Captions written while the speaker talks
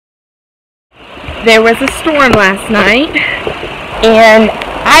There was a storm last night, and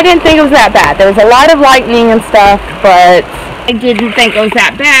I didn't think it was that bad. There was a lot of lightning and stuff, but I didn't think it was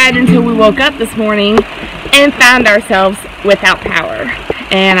that bad until we woke up this morning and found ourselves without power.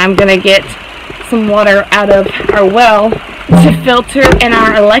 And I'm gonna get some water out of our well to filter in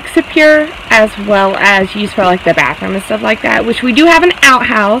our Alexa Pure, as well as use for like the bathroom and stuff like that, which we do have an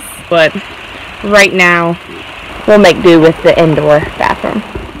outhouse, but right now we'll make do with the indoor bathroom.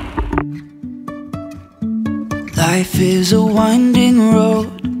 Life is a winding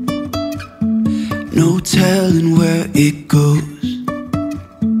road, no telling where it goes.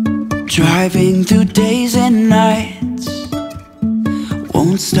 Driving through days and nights,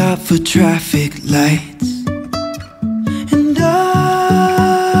 won't stop for traffic lights. And I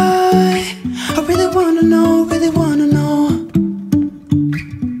really wanna know,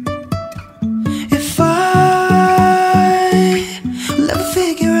 if I will ever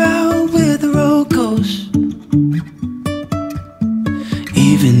figure out where the road goes.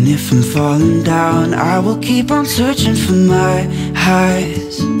 Even if I'm falling down, I will keep on searching for my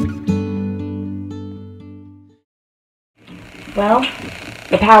highs. Well,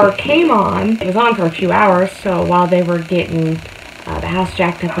 the power came on. It was on for a few hours, so while they were getting the house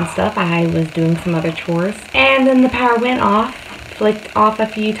jacked up and stuff, I was doing some other chores. And then the power went off, flicked off a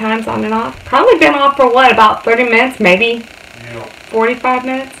few times on and off. Probably been off for what, about 30 minutes, maybe 45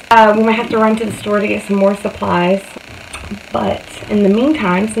 minutes. We might have to run to the store to get some more supplies. But in the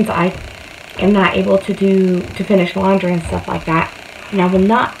meantime, since I am not able to finish laundry and stuff like that, and I will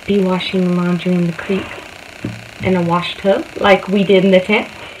not be washing laundry in the creek in a wash tub like we did in the tent.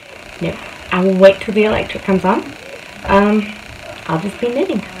 No, I will wait till the electric comes on. I'll just be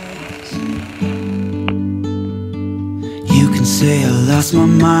knitting. You can say I lost my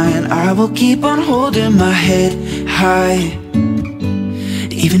mind, I will keep on holding my head high,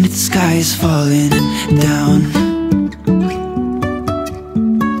 even if the sky is falling down.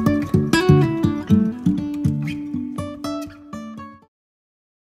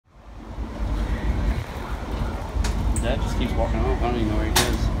 That just keeps walking off. I don't even know where he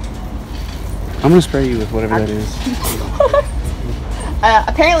is. I'm gonna spray you with whatever that is.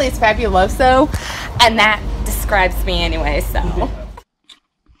 Apparently it's Fabuloso, and that describes me anyway, so.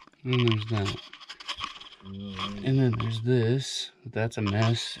 And there's that. And then there's this. That's a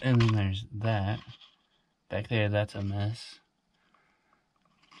mess. And then there's that. Back there, that's a mess.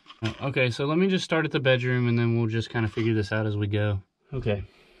 Okay, so let me just start at the bedroom, and then we'll just kind of figure this out as we go. Okay.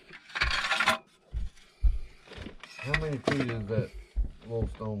 How many feet is that little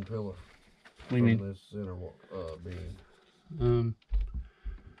stone pillar? What do you mean? This center beam?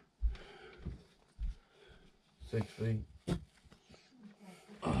 6 feet.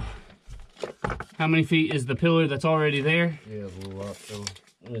 How many feet is the pillar that's already there? Yeah, the little rock pillar.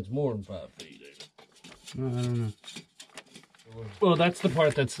 It's more than 5 feet. I don't know. Well, that's the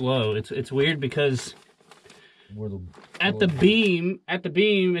part that's low. It's weird because at the beam,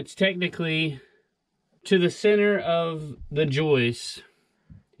 it's technically to the center of the joist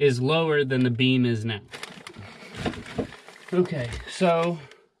is lower than the beam is now. Okay, so.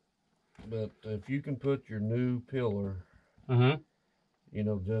 But if you can put your new pillar, you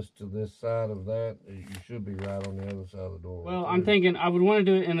know, just to this side of that, you should be right on the other side of the door. Well, I'm thinking I would want to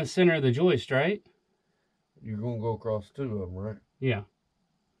do it in the center of the joist, right? You're going to go across 2 of them, right? Yeah.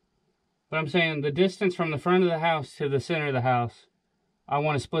 But I'm saying the distance from the front of the house to the center of the house, I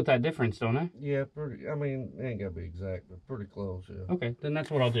want to split that difference, don't I? Yeah, pretty. I mean, it ain't got to be exact, but pretty close, yeah. Okay, then that's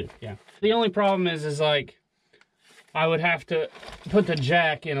what I'll do, yeah. The only problem is like, I would have to put the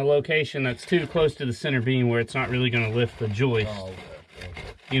jack in a location that's too close to the center beam where it's not really going to lift the joist. Oh, okay.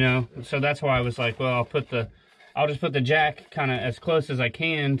 You know, so that's why I was like, well, I'll just put the jack kind of as close as I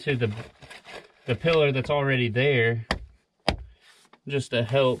can to the pillar that's already there, just to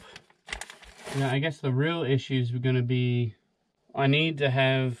help. Now, I guess the real issues are going to be, I need to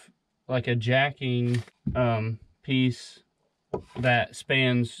have like a jacking piece that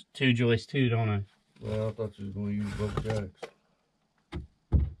spans 2 joists too, don't I? Well, I thought you was going to use both jacks.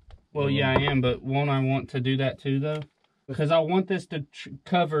 Well, yeah, I am, but won't I want to do that too, though? Because I want this to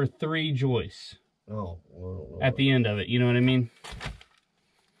cover 3 joists. Oh, well, at the end of it, you know what I mean?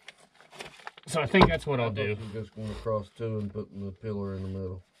 So I think that's what I'll do. You're just going to cross 2 and putting the pillar in the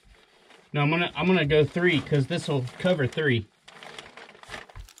middle. No, I'm gonna go 3 because this will cover 3. You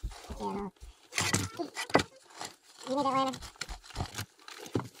need it, Landon.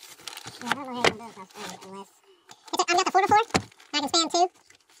 Yeah, I don't know how to do it unless... I've got the 4x4. I can stand 2.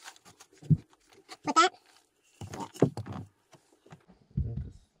 With that? Yeah.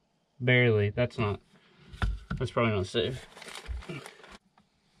 Barely. That's probably not safe.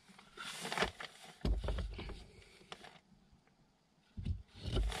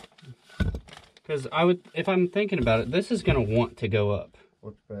 Because I would, if I'm thinking about it, this is going to want to go up.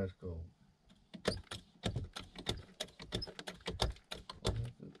 What's the passcode?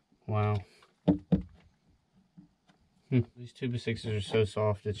 Wow. These 2x6s are so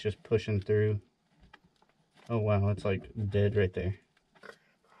soft, it's just pushing through. Oh wow, it's like dead right there.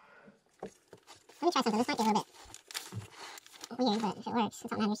 Let me try something. This might be a little bit weird, but if it works,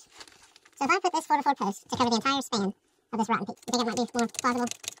 it's all that matters. So if I put this 4x4 post to cover the entire span of this rotten piece, you think it might be more plausible?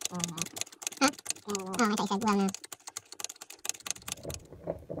 Huh? Oh, I thought you said well no.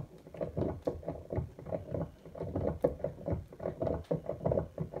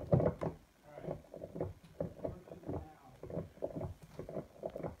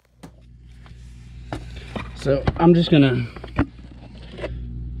 So I'm just gonna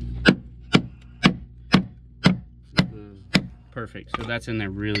perfect. So that's in there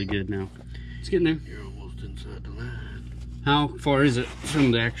really good now. It's getting there. You're almost inside the line. How far is it from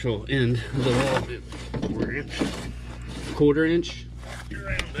the actual end of the wall? 1/4 inch. 1/4 inch?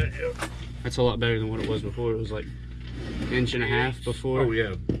 Around that, yeah. That's a lot better than what it was before. It was like 1.5 inches before. Oh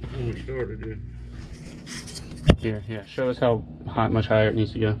yeah, when we started it. Here, yeah. Show us how high, much higher it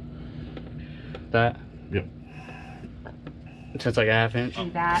needs to go. That? Yep. So it's like a 1/2 inch? Do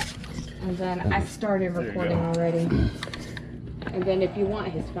that. And then I started recording already. And then if you want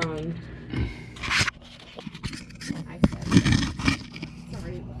his phone, I said it's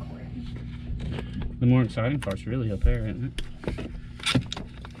already recording. The more exciting part's really up there, isn't it?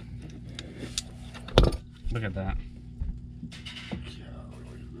 Look at that.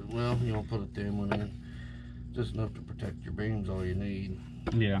 Well, you don't put a thin one in. Just enough to protect your beams, all you need.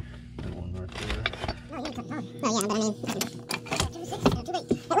 Yeah. That one right there. Well, yeah, but I mean, it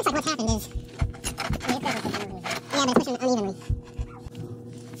looks like what's happened is, yeah, but it's pushing unevenly.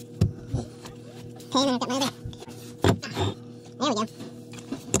 Okay, then I've got my other. There we go. It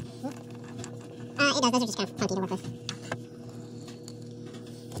does. Those are just kind of funky to work with.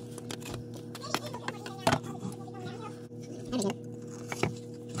 That'd be good.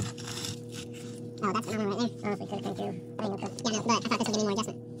 Oh, that's phenomenal right there. Honestly, could have come through. I mean, yeah, no, but I thought this would give me more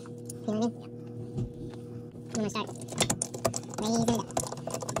adjustment. You know what I mean? I'm gonna start raising it up.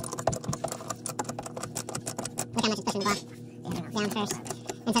 Look how much it's pushing the block down first.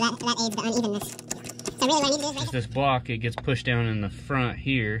 And so that aids the unevenness. So really what I need to do is raise it. This block, it gets pushed down in the front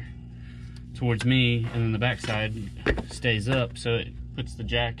here towards me, and then the back side stays up, so it puts the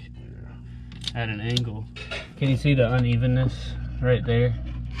jack at an angle. Can you see the unevenness right there?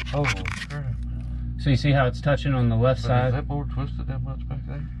 Oh, crap. So you see how it's touching on the left But side? is that board twisted that much back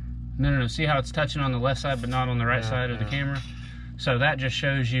there? No. See how it's touching on the left side but not on the right side of the camera? So that just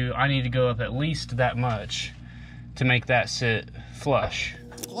shows you I need to go up at least that much to make that sit flush.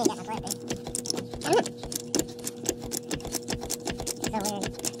 Yeah, that's my plan. So weird. The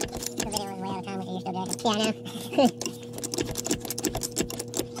video was way out of time with you, you're still dragging. Yeah,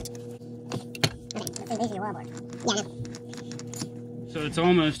 I know. Okay, let's do your wall board. Yeah, I know. So it's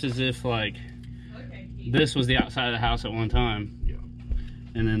almost as if like this was the outside of the house at one time. Yeah.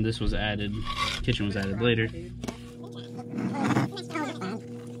 And then this was added, kitchen was added later.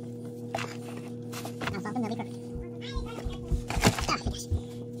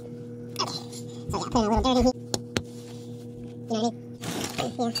 Put in a little dirty heat. You know what I mean?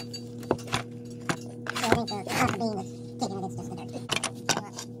 Yeah. So I think the half the beam that's kicking it, it's just the dirt.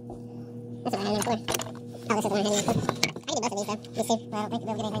 That's what I'm hanging for. Oh, this is what I'm hanging for. I can do both of these though. These two. Well, I don't think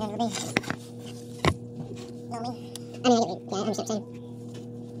they'll get anything under the beam. Know me? I mean, I get what I understand what you're saying.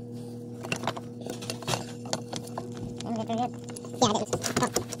 That was pretty good. Yeah, I didn't. Oh.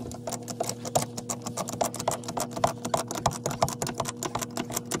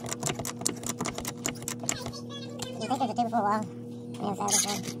 There's a 2x4 wall on the other side of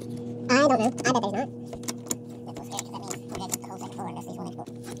this one. I don't know. I bet there's not. That's so scary because that means we're going to the whole second floor and that's these 1x4.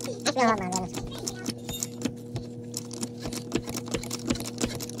 That's not all my rules.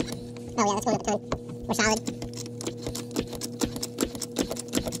 Oh yeah, that's going up a ton. We're solid. I think you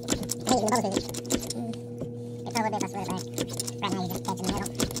can bubble through it. It probably would be if I slid it back. Right now you just catch in the middle.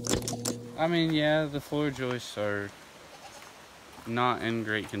 I mean, yeah, the floor joists are not in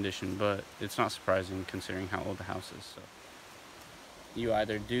great condition, but it's not surprising considering how old the house is. So you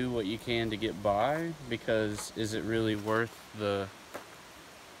either do what you can to get by, because is it really worth the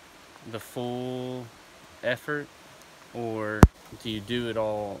full effort, or do you do it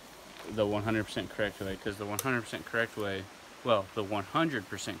all the 100% correct way? Because the 100% correct way, well, the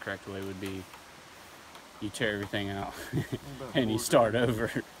 100% correct way would be you tear everything out and you start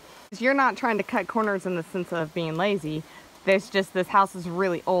over. You're not trying to cut corners in the sense of being lazy. There's just, this house is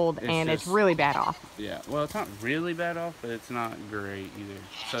really old and it's really bad off. Yeah, well, it's not really bad off, but it's not great either.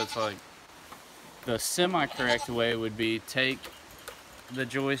 So it's like, The semi-correct way would be take the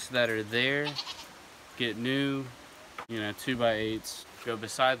joists that are there, get new, you know, 2x8s, go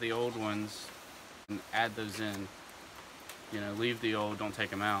beside the old ones and add those in. You know, leave the old, don't take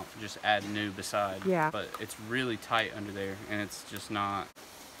them out, just add new beside. Yeah. But it's really tight under there, and it's just not,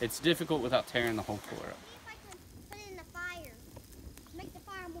 it's difficult without tearing the whole floor up. See if I can put it in the fire. Make the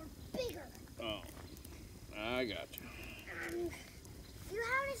fire more bigger. Oh, I got you. Do you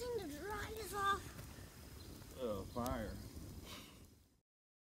have anything to dry this off? Fire.